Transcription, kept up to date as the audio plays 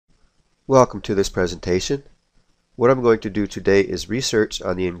Welcome to this presentation. What I'm going to do today is research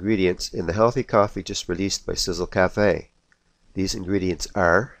on the ingredients in the healthy coffee just released by SISEL Kaffe. These ingredients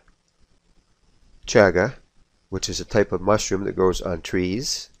are Chaga, which is a type of mushroom that grows on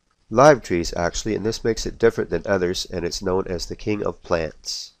trees, live trees actually, and this makes it different than others, and it's known as the king of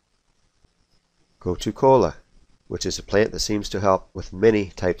plants. Goto Kola, which is a plant that seems to help with many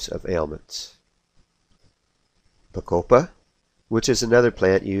types of ailments. Bacopa, which is another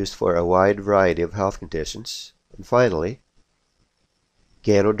plant used for a wide variety of health conditions. And finally,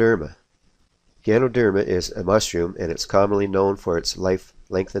 Ganoderma. Ganoderma is a mushroom and it's commonly known for its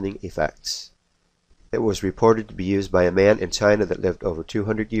life-lengthening effects. It was reported to be used by a man in China that lived over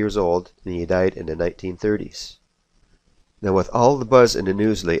 200 years old, and he died in the 1930s. Now, with all the buzz in the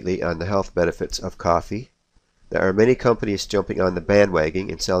news lately on the health benefits of coffee, there are many companies jumping on the bandwagon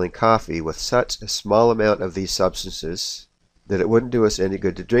and selling coffee with such a small amount of these substances that it wouldn't do us any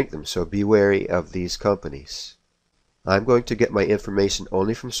good to drink them, so be wary of these companies. I'm going to get my information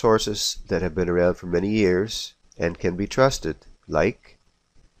only from sources that have been around for many years and can be trusted, like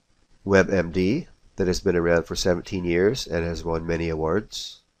WebMD, that has been around for 17 years and has won many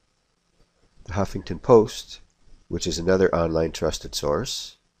awards, the Huffington Post, which is another online trusted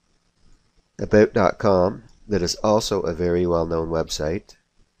source, About.com, that is also a very well-known website,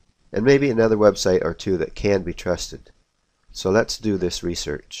 and maybe another website or two that can be trusted. So let's do this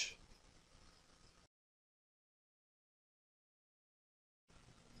research.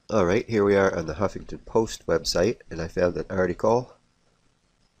 Alright, here we are on the Huffington Post website, and I found an article,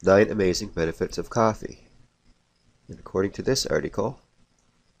 9 Amazing Benefits of Coffee. And according to this article,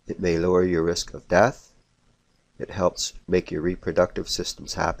 it may lower your risk of death, it helps make your reproductive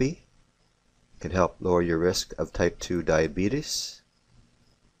systems happy, it can help lower your risk of type 2 diabetes,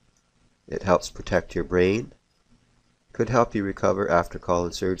 it helps protect your brain, could help you recover after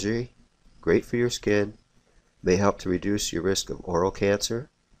colon surgery, great for your skin, may help to reduce your risk of oral cancer,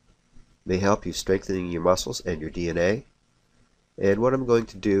 may help you strengthening your muscles and your DNA. And what I'm going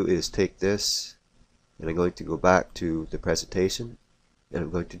to do is take this and I'm going to go back to the presentation and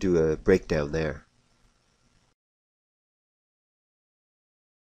I'm going to do a breakdown there.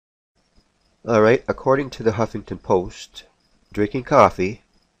 Alright, according to the Huffington Post, drinking coffee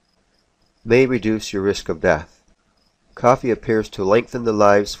may reduce your risk of death. Coffee appears to lengthen the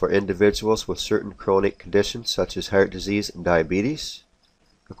lives for individuals with certain chronic conditions such as heart disease and diabetes,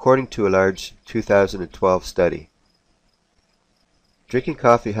 according to a large 2012 study. Drinking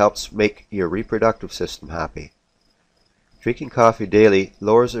coffee helps make your reproductive system happy. Drinking coffee daily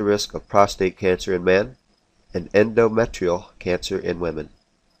lowers the risk of prostate cancer in men and endometrial cancer in women.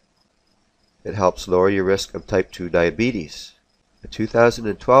 It helps lower your risk of type 2 diabetes. A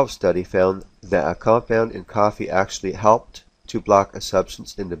 2012 study found that a compound in coffee actually helped to block a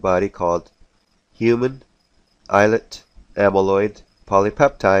substance in the body called human islet amyloid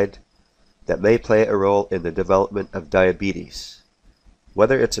polypeptide that may play a role in the development of diabetes,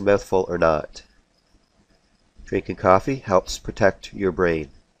 whether it's a mouthful or not. Drinking coffee helps protect your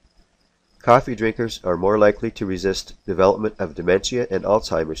brain. Coffee drinkers are more likely to resist development of dementia and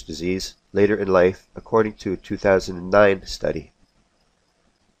Alzheimer's disease later in life, according to a 2009 study.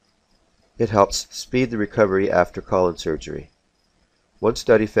 It helps speed the recovery after colon surgery. One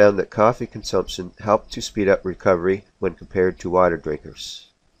study found that coffee consumption helped to speed up recovery when compared to water drinkers.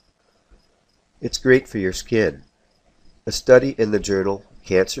 It's great for your skin. A study in the journal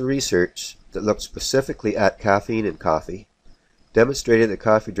Cancer Research that looked specifically at caffeine in coffee demonstrated that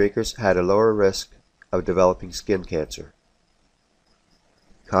coffee drinkers had a lower risk of developing skin cancer.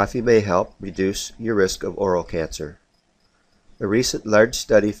 Coffee may help reduce your risk of oral cancer. A recent large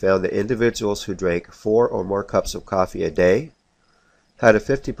study found that individuals who drank 4 or more cups of coffee a day had a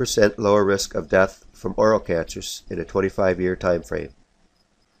 50% lower risk of death from oral cancers in a 25-year time frame.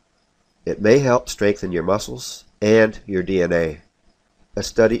 It may help strengthen your muscles and your DNA. A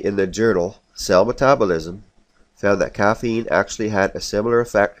study in the journal Cell Metabolism found that caffeine actually had a similar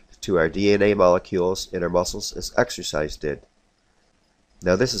effect to our DNA molecules in our muscles as exercise did.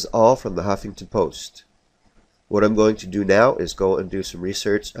 Now this is all from the Huffington Post. What I'm going to do now is go and do some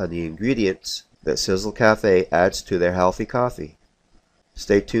research on the ingredients that SISEL Kaffe adds to their healthy coffee.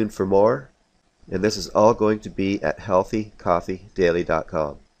 Stay tuned for more, and this is all going to be at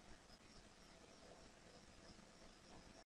healthycoffeedaily.com.